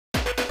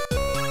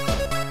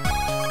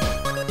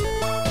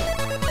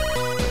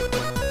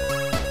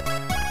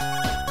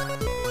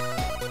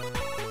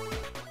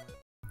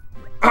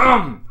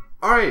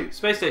right.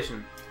 Space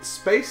Station.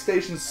 Space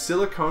Station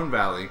Silicon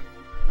Valley.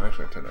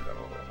 Actually, I turned that down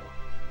a little bit more.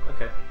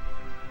 Okay.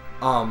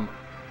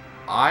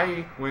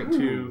 I went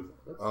to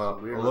a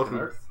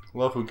Earth.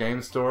 local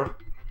game store.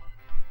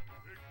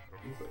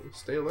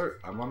 Stay alert.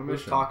 I'm on a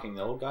mission. Who's talking?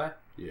 The old guy?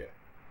 Yeah.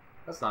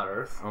 That's not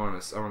Earth. I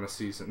want to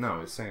see some.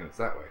 No, it's saying it's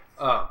that way.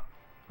 Oh.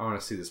 I want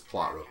to see this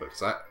plot real quick,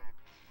 because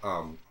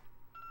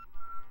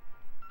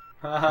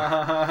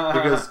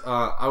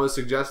I was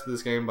suggested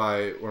this game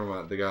by one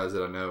of the guys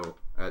that I know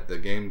at the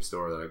game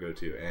store that I go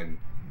to, and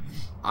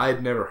I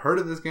had never heard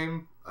of this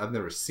game. I've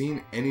never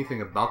seen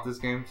anything about this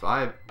game,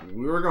 so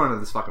we were going to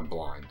this fucking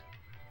blind.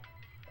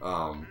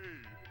 Groovy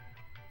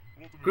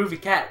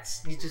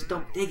cats. You just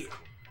don't dig it.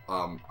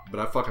 But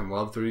I fucking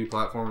love 3D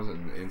platforms,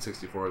 and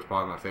N64 is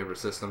probably my favorite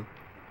system.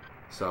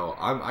 So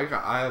I'm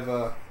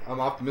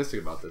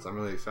optimistic about this. I'm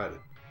really excited.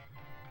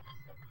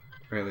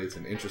 Apparently, it's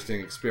an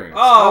interesting experience.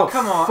 Oh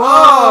come on! Fuck!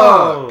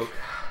 Oh,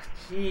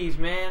 jeez,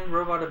 man,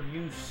 robot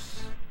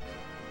abuse.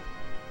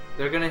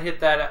 They're gonna hit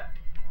that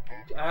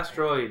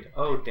asteroid.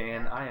 Oh,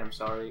 Dan, I am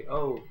sorry.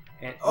 Oh,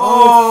 and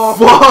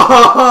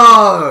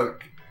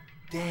fuck!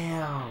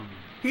 Damn.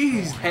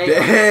 He's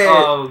dead.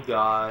 Oh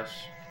gosh.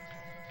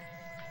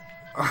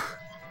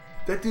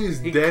 That dude's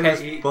dead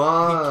as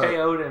fuck. He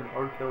KO'd him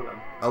or killed him.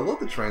 I love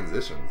the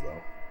transitions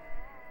though.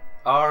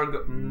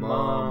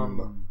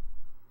 Mom.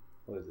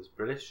 What is this?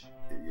 British?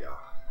 Yeah.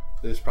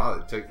 This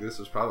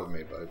was probably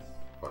made by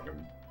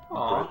fucking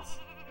Brits.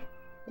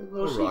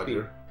 Little sheepy.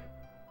 Roger.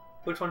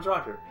 Which one's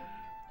Roger?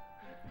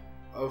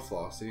 Oh,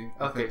 Flossie.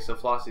 Okay, so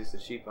Flossie's the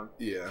sheep. I'm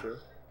yeah. Sure.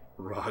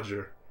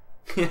 Roger.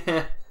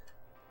 The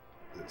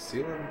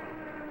ceiling.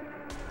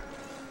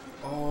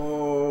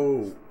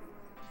 Oh.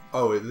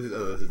 Oh, this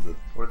is the.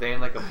 Were they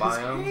in like a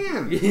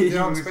biome?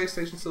 They're on Space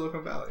Station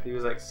Silicon Valley. He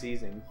was like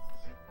seizing.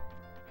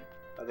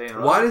 Are they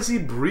in Why does he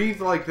breathe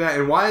like that?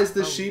 And why is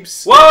the sheep?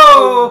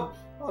 Whoa!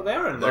 Oh,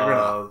 they're in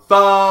love.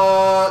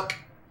 Fuck.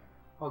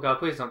 Oh god,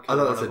 please don't kill I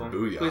thought one that of said them.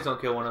 booyah. Please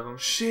don't kill one of them.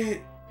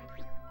 Shit.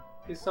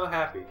 He's so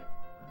happy.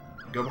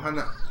 Go behind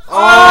that.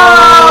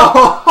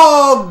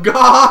 Oh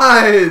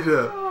god!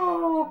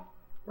 Oh,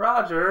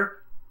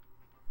 Roger.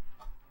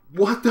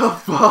 What the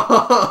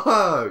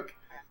fuck?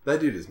 That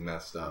dude is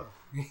messed up.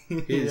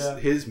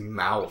 His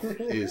mouth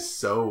is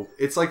so.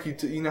 It's like you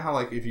know how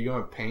like if you go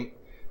and paint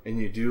and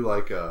you do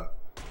like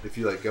if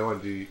you like go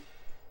and do.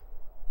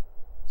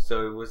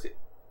 So was it?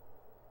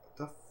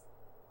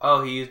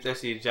 Oh, he used that's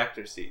the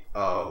ejector seat.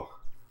 Oh,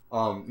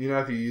 you know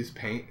if you use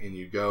paint and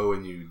you go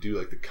and you do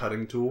like the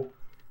cutting tool,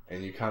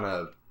 and you kind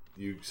of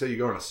you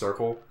go in a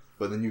circle,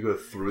 but then you go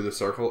through the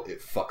circle,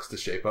 it fucks the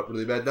shape up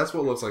really bad. That's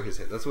what it looks like his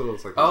head. That's what it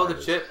looks like. Oh,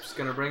 the chip's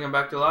gonna bring him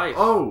back to life.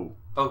 Oh.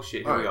 Oh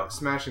shit! Here we go.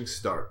 Smashing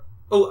start.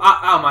 Oh,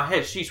 ow, my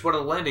head. Sheesh, what a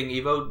landing,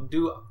 Evo.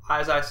 Do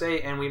as I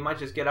say, and we might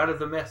just get out of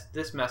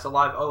this mess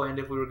alive. Oh, and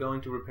if we were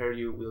going to repair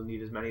you, we'll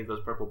need as many of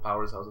those purple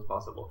power cells as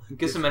possible.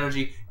 Get some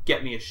energy.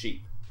 Get me a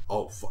sheep.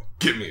 Oh, fuck.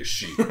 Get me a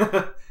sheep.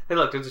 Hey,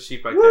 look, there's a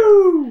sheep right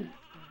Woo!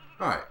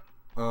 Alright.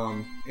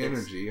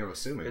 Energy, I'm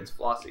assuming. It's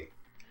Flossie.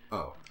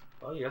 Oh.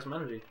 Oh, you got some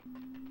energy.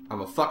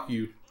 I'ma fuck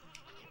you.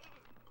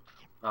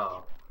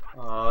 Oh.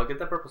 Get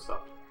that purple stuff.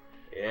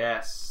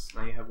 Yes.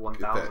 Now you have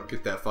 1,000.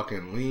 Get that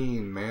fucking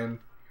lean, man.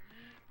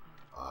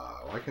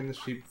 Why can the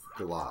sheep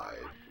glide?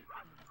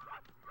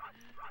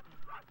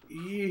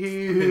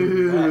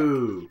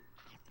 Ew.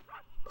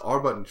 R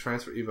button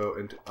transfer Evo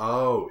into.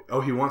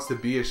 Oh, he wants to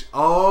be a.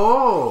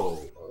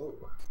 Oh.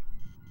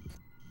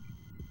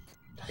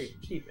 Type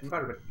sheep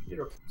environment.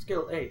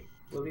 Skill A.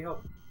 Will be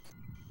help.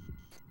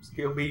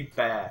 Skill B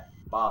bad.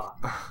 Bah.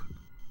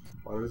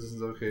 Water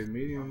resistance okay.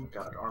 Medium. Oh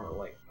god, armor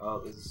light. Oh,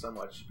 this is so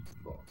much.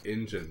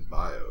 Engine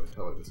bio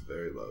intelligence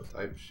very low.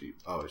 Type sheep.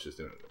 Oh, it's just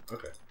doing it.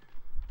 Okay.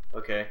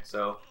 Okay,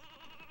 so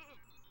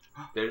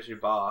there's your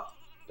bah.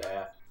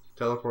 Bad.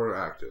 Teleporter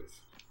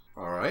active.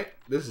 Alright.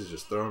 This is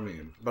just throwing me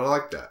in. But I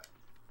like that.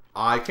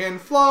 I can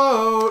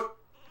float!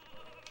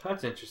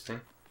 That's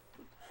interesting.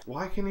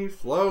 Why can he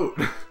float?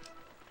 Let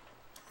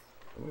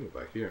me go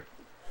back here.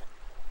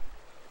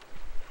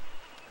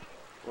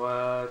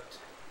 What?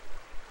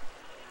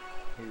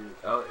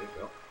 Oh, there you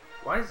go.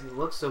 Why does he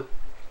look so...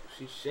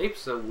 She's shaped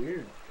so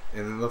weird.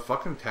 And then the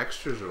fucking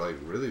textures are like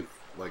really...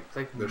 Like, it's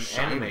like they're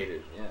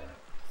animated, shiny. Yeah.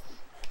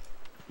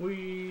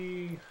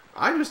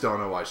 I just don't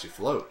know why she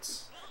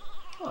floats.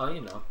 Oh, you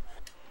know.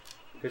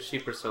 Because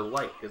sheep are so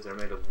light, because they're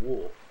made of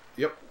wool.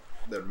 Yep.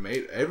 They're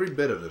made... Every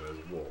bit of them is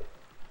wool.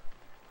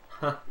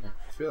 I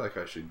feel like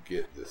I should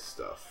get this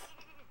stuff.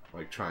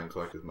 Like, try and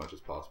collect as much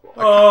as possible.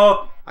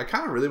 I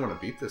kind of really want to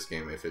beat this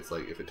game if it's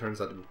like... If it turns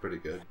out to be pretty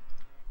good.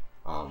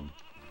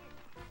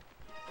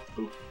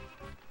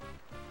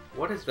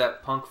 What is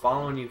that punk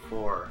following you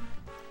for?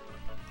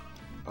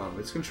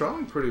 It's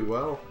controlling pretty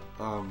well.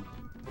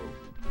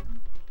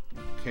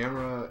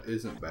 Camera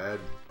isn't bad.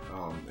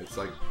 It's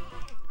like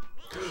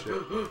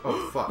shit.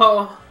 Oh fuck.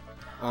 Oh.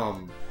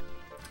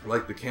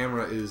 Like the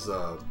camera is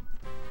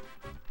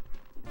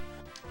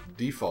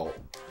default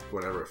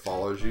whenever it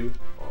follows you.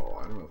 Oh,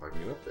 I don't know if I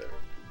can get up there.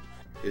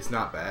 It's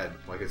not bad.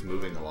 Like it's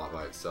moving a lot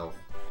by itself.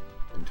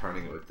 and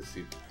turning it with the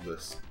C.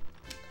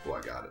 Well,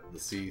 I got it. The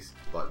C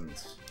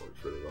buttons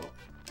works really well.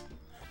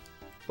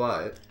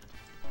 But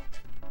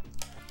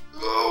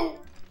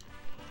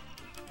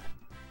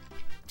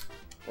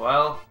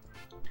well.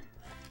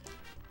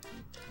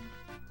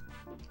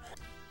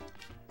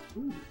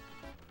 Ooh.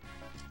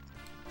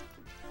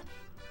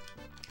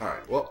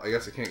 Alright, well, I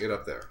guess I can't get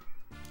up there.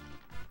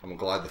 I'm gonna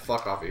glide the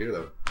fuck off of here,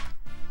 though.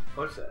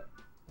 What's that?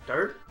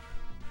 Dirt?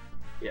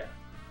 Yeah.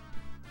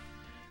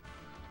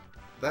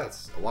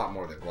 That's a lot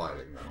more than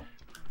gliding,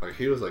 though. Like,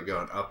 he was, like,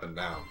 going up and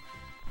down.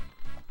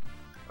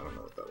 I don't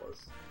know what that was.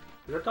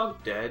 Is that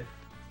dog dead?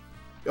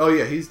 Oh,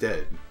 yeah, he's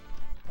dead.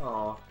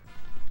 Oh.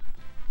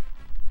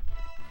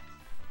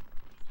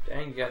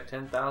 Dang, you got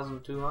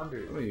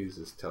 10,200. I'm gonna use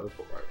this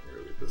teleport right here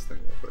to get this thing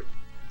real quick.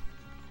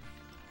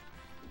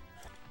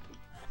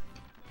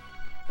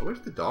 I wish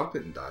the dog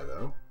didn't die,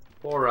 though.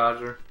 Poor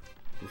Roger.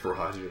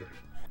 Roger.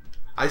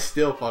 I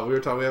still thought, we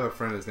have a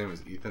friend, his name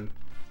is Ethan,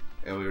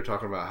 and we were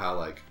talking about how,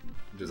 like,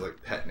 just,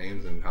 like, pet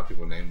names and how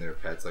people name their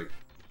pets, like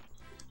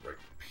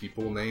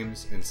people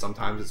names, and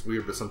sometimes it's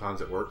weird, but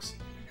sometimes it works.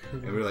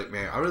 And we were like,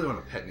 man, I really want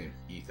a pet named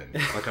Ethan.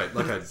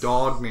 Like a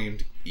dog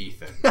named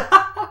Ethan.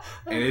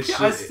 And it's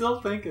just, I still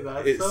think of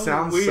that. It so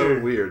sounds weird. so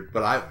weird,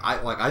 but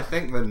I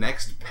think the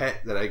next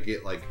pet that I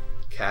get, like,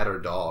 cat or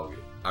dog,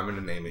 I'm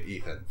gonna name it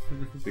Ethan.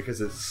 Because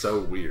it's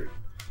so weird.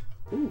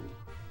 Ooh.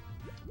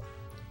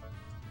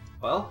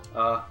 Well,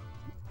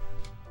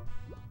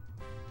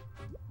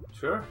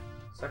 sure.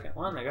 Second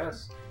one, I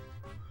guess.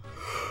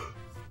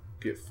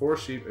 Get 4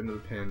 sheep into the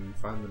pen,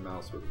 find the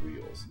mouse with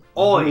wheels.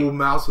 Oi! Ooh,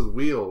 mouse with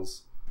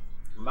wheels.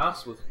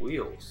 Mouse with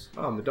wheels.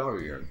 Oh, I'm the dog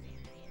again.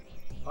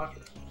 Roger.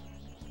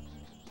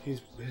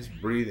 His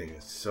breathing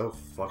is so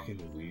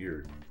fucking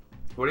weird.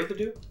 What do you have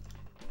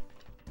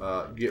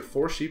to do? Get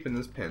 4 sheep in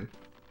this pen.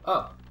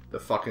 Oh. The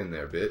fuck in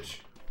there, bitch.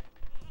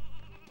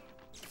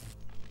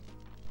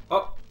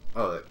 Oh.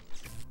 Oh,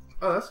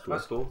 that's cool.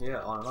 That's cool.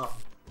 Yeah, on and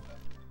off.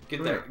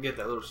 Get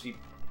that little sheep.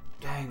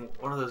 Dang,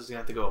 one of those is gonna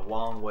have to go a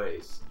long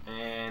ways,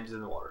 and it's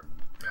in the water.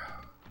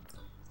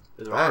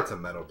 That's a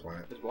metal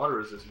plant. His water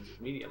resistance is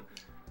medium.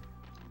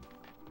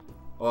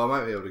 Well, I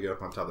might be able to get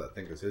up on top of that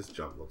thing because his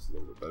jump looks a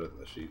little bit better than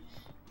the sheep.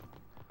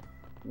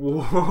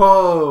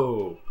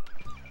 Whoa!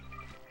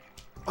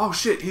 Oh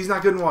shit, he's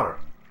not good in water.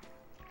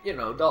 You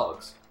know,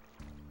 dogs.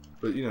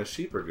 But you know,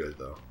 sheep are good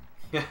though.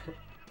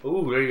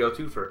 Ooh, there you go,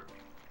 twofer.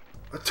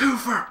 A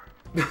twofer!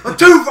 A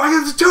twofer!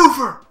 I get a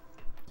twofer!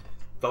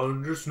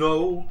 Thunder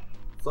snow.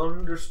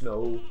 Thunder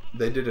snow.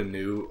 They did a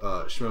new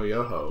Shmo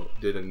Yoho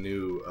did a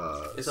new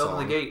It's song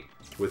Open the Gate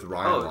with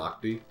Ryan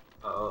Lochte.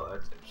 Oh,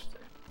 that's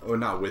interesting. Oh,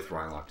 not with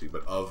Ryan Lochte,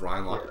 but of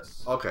Ryan Lochte.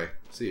 Yes. Okay,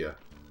 see ya.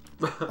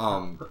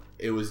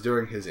 It was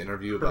during his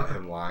interview about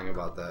him lying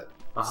about that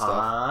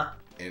stuff,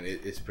 and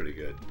it's pretty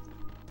good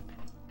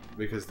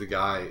because the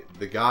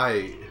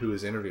guy who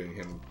was interviewing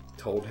him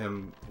told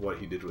him what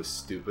he did was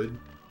stupid,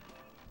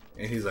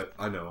 and he's like,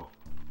 I know.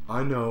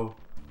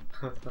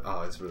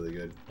 Oh, it's really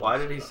good. Why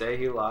did he say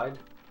he lied?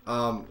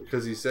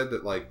 Because he said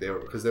that like they were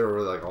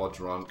really like all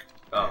drunk.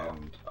 Oh,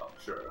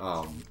 sure.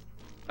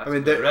 That's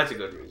a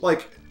good reason.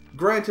 Like,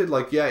 granted,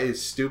 like yeah,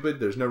 it's stupid.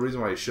 There's no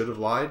reason why he should have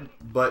lied,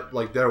 but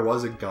like there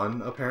was a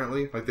gun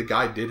apparently. Like the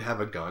guy did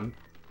have a gun,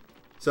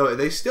 so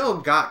they still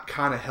got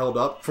kind of held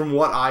up from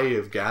what I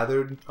have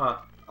gathered. Huh.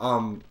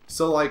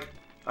 So like,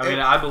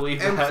 I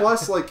believe that. And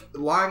plus, like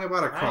lying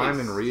about a crime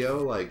Nice. in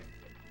Rio, like.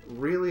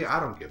 Really, I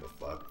don't give a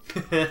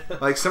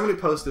fuck. Like somebody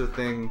posted a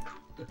thing.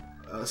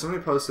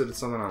 Somebody posted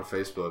something on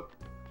Facebook,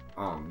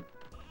 and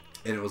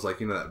it was like,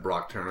 you know, that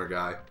Brock Turner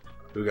guy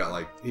who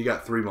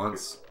got 3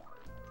 months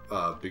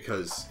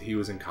because he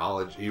was in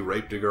college. He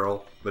raped a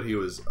girl, but he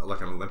was like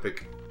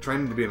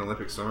training to be an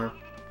Olympic swimmer.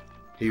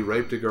 He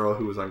raped a girl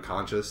who was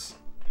unconscious,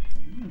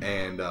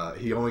 and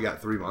he only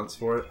got 3 months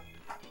for it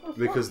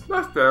because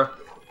that's fair.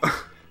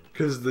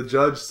 Because the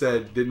judge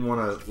said didn't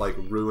want to like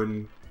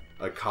ruin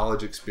a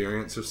college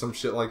experience or some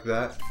shit like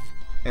that,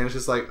 and it's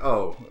just like,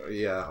 oh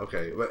yeah,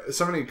 okay. But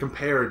somebody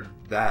compared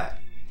that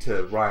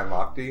to Ryan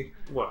Lochte,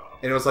 Wow.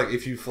 and it was like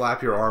if you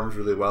flap your arms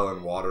really well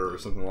in water or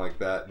something like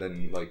that,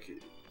 then like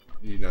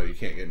you know you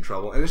can't get in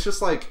trouble. And it's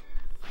just like,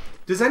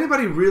 does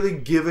anybody really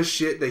give a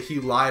shit that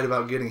he lied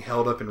about getting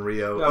held up in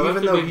Rio,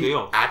 even though he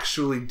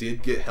actually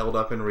did get held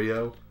up in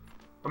Rio?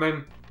 I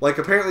mean, like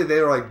apparently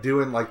they were like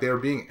doing like they were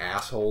being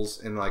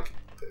assholes and like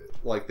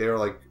they were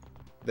like.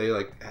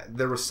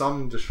 There was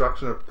some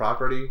destruction of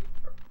property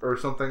or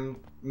something.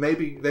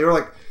 Maybe they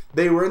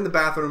were in the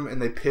bathroom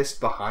and they pissed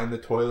behind the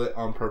toilet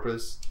on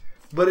purpose.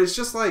 But it's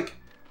just like,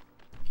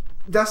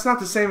 that's not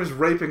the same as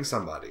raping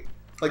somebody.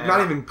 Like, not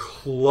even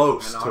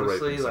close to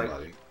raping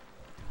somebody. Like,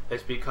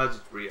 it's because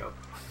it's Rio.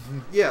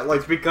 Yeah, like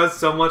it's because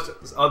so much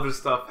other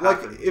stuff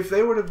happened. Like if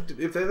they were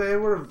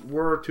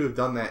to have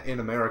done that in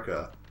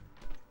America,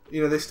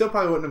 you know, they still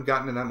probably wouldn't have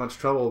gotten in that much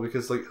trouble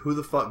because like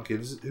who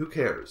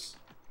cares?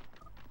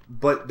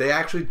 But they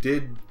actually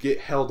did get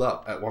held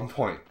up at one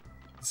point.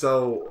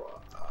 So,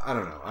 I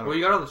don't know. Well,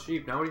 you got all the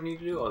sheep. Now what do you need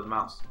to do? Oh, the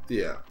mouse.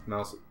 Yeah,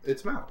 mouse.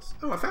 It's mouse.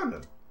 Oh, I found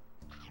him.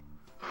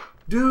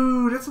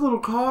 Dude, that's a little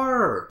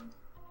car.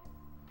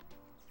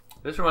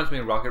 This reminds me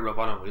of Rocket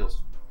Robot on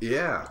Wheels.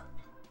 Yeah.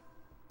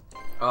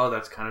 Oh,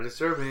 that's kind of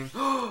disturbing.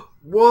 Whoa!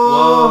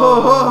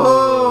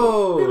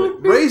 Whoa!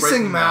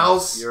 Racing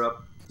mouse. You're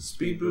up.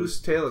 Speed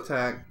boost, tail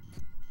attack.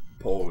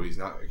 Oh, he's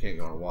not. He can't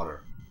go in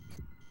water.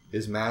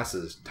 His mass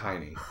is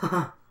tiny.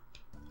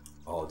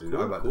 Oh, dude,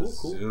 I'm about to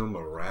zoom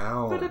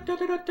around.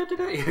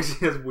 He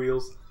has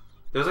wheels.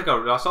 There's like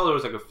I saw there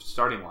was like a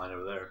starting line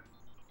over there.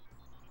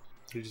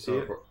 Did you see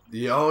it?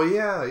 Yeah, oh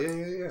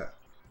yeah.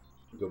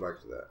 Go back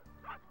to that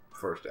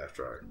first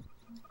after I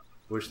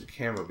wish the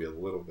camera would be a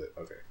little bit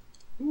okay.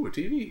 Ooh, a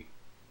TV.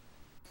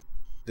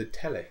 The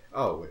tele.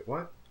 Oh wait,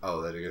 what?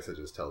 Oh, that I guess it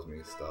just tells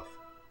me stuff.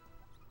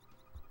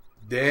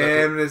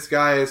 Damn, this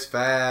guy is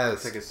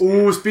fast. Like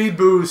ooh, speed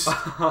boost.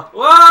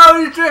 Whoa,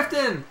 you're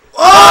drifting.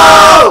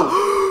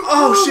 Oh!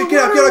 Oh shit!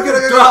 Get out!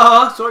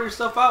 Duh! Sort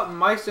yourself out.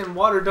 Mice and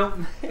water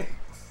don't mix.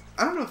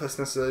 I don't know if that's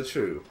necessarily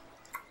true.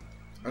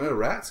 I know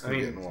rats can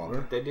get in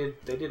water. They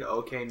did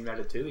okay in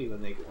Ratatouille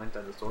when they went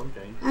on the storm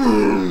change.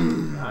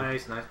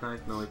 Nice.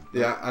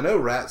 Yeah, I know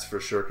rats for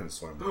sure can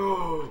swim.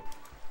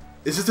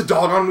 Is this a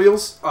dog on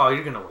wheels? Oh,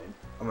 you're gonna win.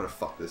 I'm gonna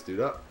fuck this dude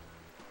up.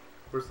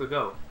 Where's the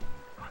go?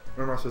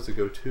 Where am I supposed to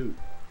go to?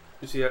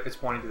 You see, it's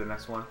pointing to the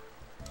next one.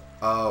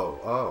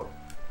 Oh.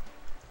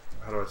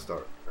 How do I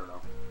start? I don't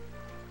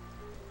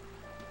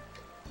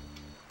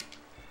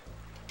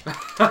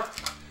know.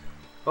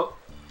 Oh,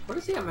 what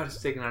does he have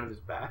sticking out of his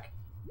back?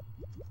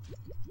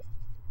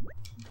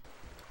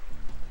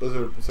 Those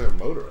are, it's like a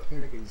motor, I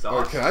think. Like exhaust.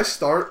 Alright, can I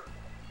start?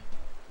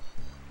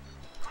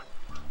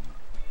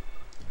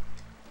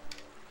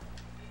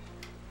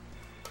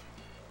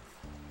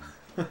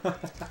 Did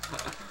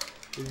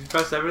you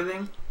press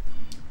everything?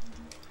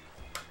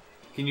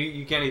 Can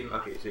you can't even,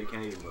 okay, so you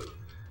can't even move.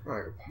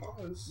 I can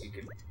pause. You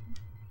can,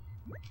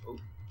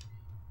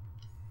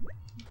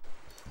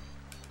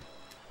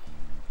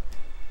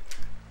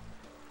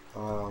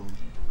 oh.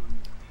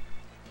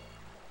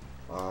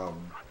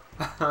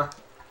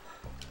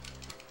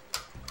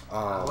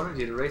 I wanted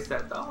you to race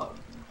that dog.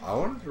 I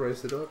wanted to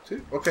race the dog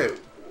too. Okay,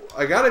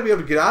 I gotta be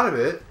able to get out of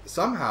it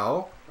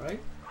somehow, right?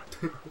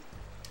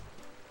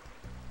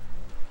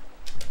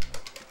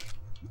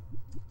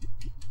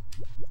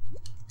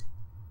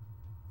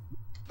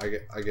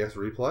 I guess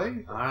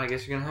replay? Alright, I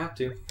guess you're gonna have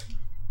to.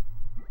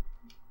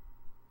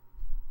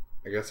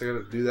 I guess I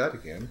gotta do that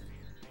again.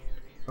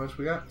 How much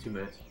we got? 2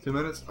 minutes. 2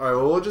 minutes? Alright,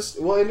 well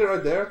we'll end it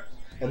right there.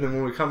 And then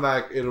when we come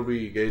back, it'll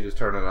be Gage's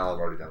turn and I'll have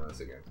already done this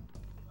again.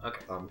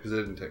 Okay. Because it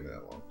didn't take me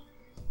that long.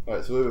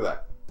 Alright, so we'll be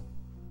back.